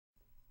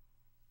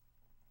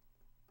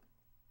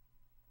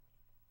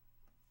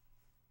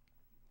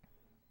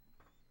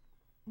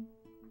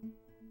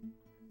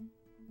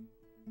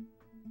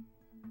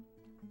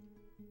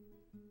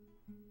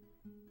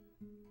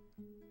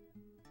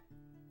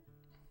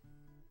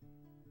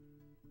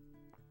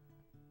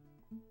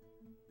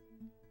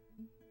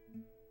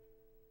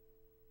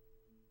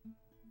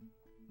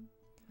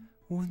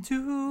We'll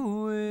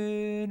do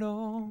it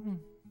all,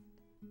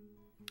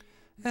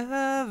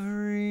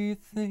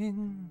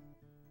 everything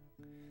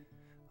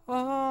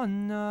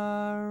on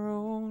our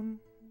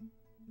own.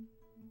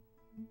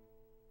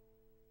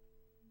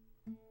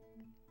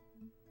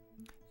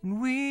 And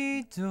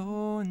we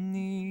don't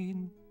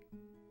need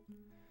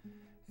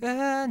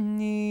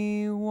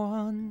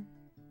anyone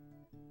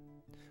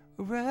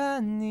or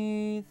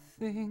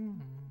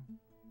anything.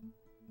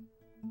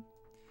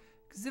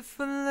 'Cause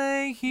if I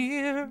lay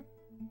here,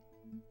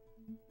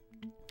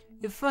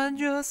 if I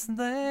just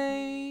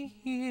lay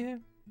here,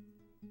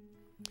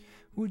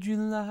 would you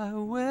lie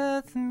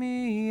with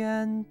me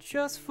and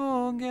just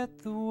forget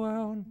the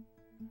world?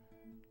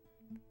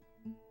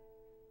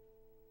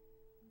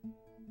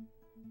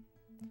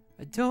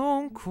 I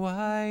don't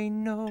quite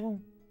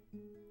know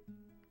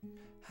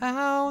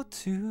how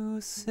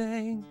to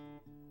say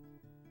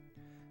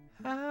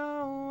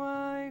how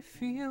I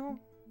feel.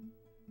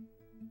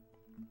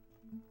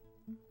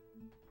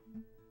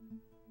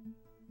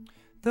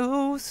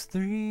 Those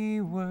 3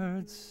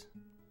 words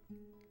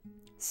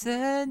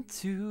said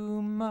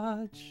too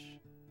much.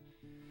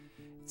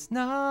 It's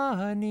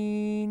not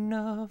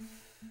enough.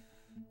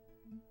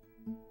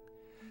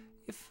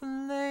 If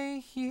I lay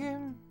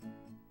here,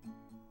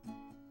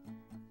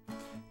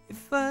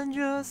 if I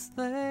just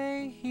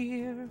lay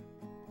here,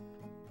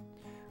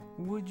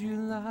 would you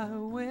lie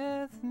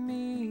with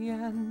me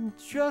and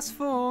just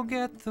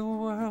forget the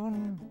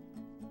world?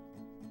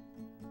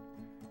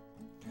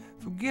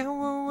 Forget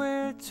what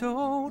we're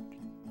told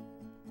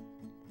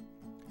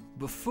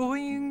before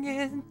you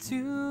get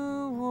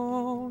too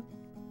old.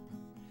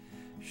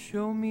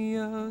 Show me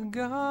a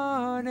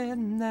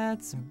garden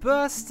that's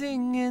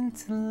bursting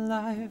into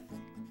life.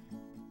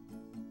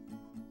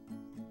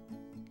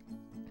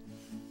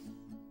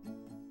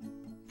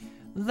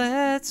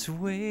 Let's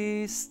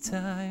waste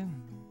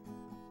time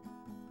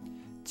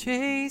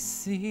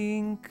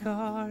chasing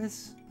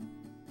cars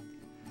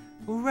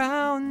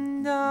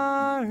around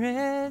our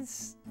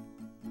heads.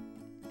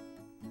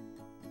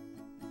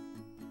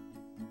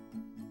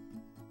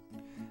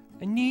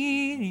 I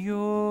need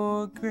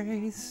your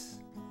grace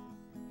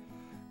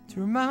to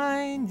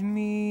remind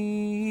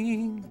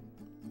me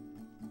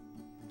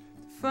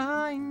to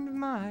find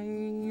my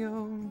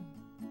own.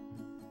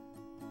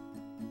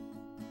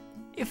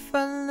 If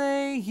I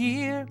lay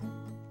here,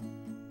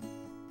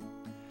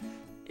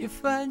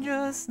 if I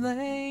just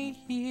lay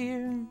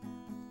here,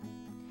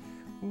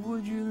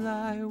 would you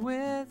lie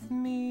with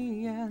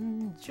me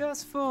and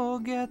just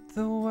forget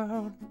the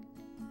world?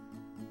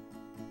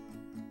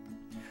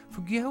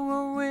 Forget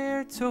what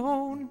we're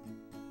told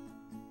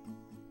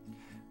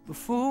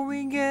before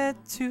we get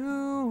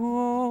too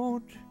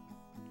old.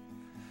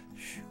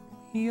 Show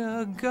me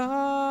a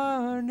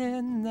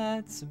garden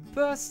that's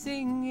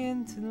bursting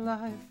into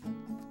life.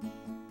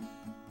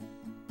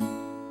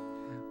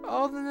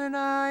 All that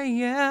I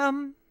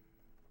am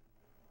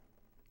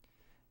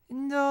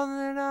and all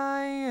that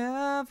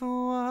I ever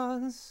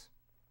was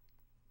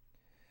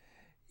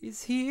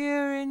is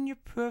here in your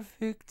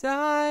perfect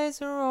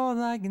eyes, are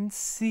all I can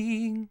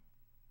see.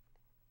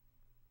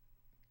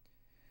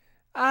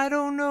 I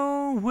don't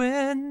know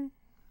when,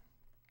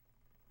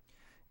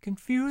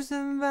 confused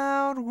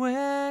about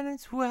when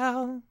it's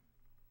well.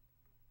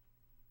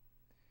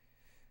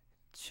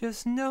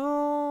 Just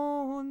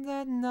know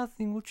that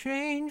nothing will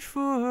change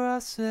for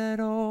us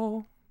at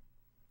all.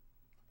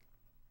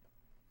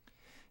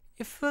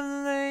 If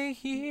I lay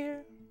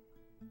here,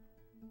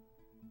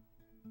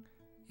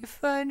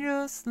 if I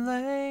just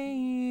lay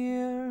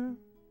here,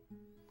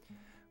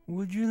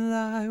 would you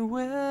lie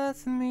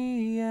with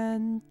me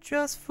and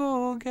just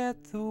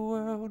forget the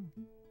world?